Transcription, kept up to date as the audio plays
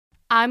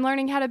I'm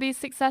learning how to be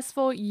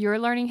successful. You're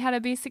learning how to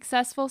be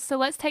successful. So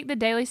let's take the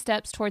daily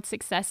steps towards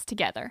success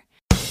together.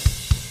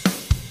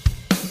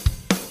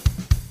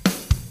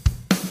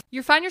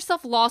 You find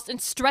yourself lost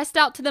and stressed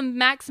out to the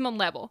maximum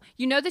level.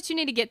 You know that you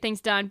need to get things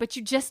done, but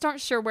you just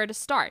aren't sure where to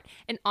start.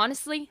 And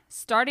honestly,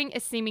 starting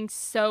is seeming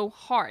so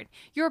hard.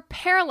 You're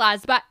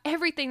paralyzed by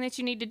everything that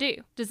you need to do.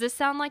 Does this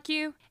sound like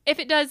you? If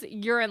it does,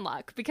 you're in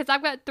luck, because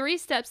I've got 3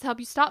 steps to help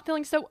you stop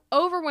feeling so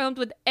overwhelmed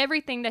with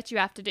everything that you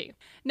have to do.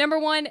 Number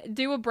 1,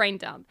 do a brain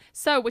dump.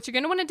 So what you're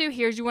going to want to do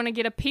here is you want to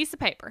get a piece of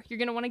paper. You're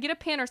going to want to get a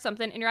pen or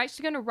something, and you're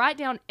actually going to write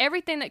down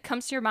everything that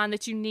comes to your mind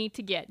that you need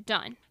to get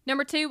done.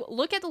 Number 2,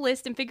 look at the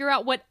list and figure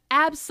out what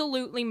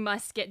absolutely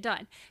must get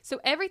done. So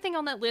everything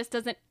on that list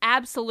doesn't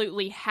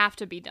absolutely have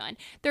to be done.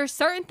 There are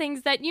certain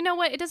things that, you know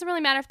what, it doesn't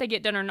really matter if they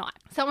get done or not.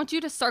 So I want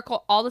you to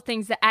circle all the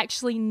things that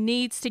actually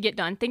needs to get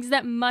done, things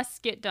that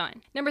must get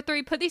done. Number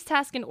 3, put these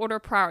tasks in order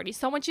of priority.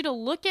 So I want you to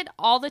look at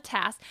all the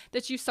tasks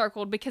that you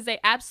circled because they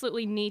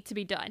absolutely need to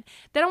be done.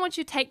 Then I want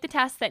you to take the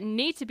tasks that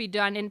need to be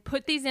done and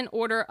put these in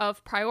order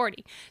of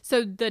priority.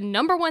 So the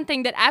number 1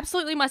 thing that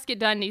absolutely must get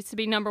done needs to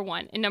be number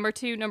 1, and number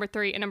 2, number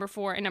 3, and number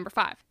 4, and number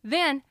 5.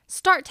 Then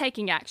start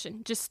taking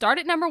action. Just start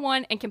at number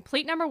 1 and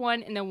complete number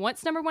 1, and then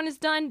once number 1 is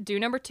done, do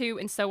number 2,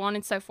 and so on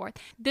and so forth.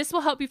 This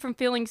will help you from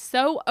feeling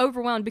so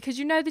overwhelmed because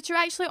you know that you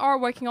actually are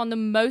working on the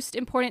most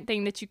important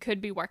thing that you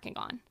could be working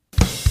on.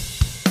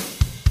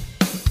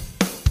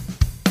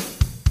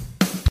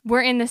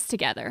 We're in this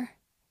together,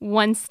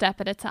 one step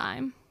at a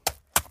time.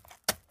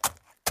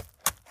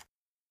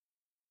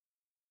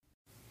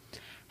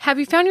 Have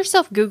you found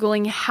yourself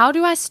Googling, how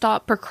do I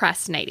stop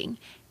procrastinating?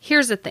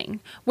 Here's the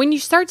thing. When you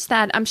search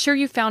that, I'm sure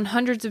you found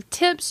hundreds of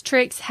tips,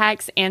 tricks,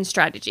 hacks, and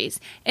strategies.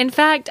 In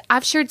fact,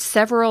 I've shared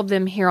several of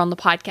them here on the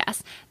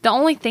podcast. The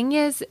only thing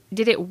is,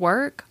 did it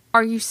work?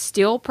 Are you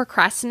still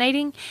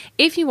procrastinating?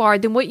 If you are,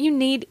 then what you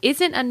need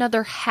isn't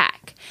another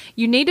hack.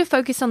 You need to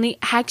focus on the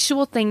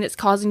actual thing that's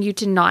causing you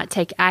to not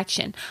take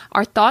action.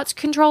 Our thoughts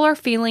control our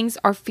feelings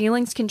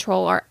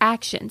control our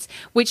actions,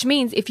 which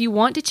means if you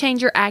want to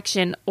change your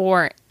action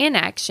or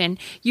inaction,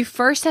 you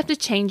first have to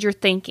change your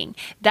thinking.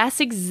 That's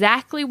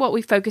exactly what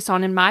we focus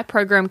on in my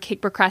program,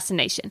 Kick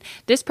Procrastination.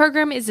 This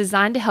program is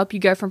designed to help you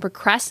go from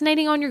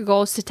procrastinating on your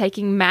goals to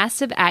taking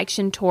massive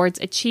action towards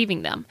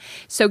achieving them.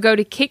 So go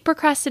to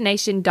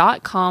kickprocrastination.com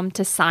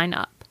to sign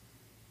up.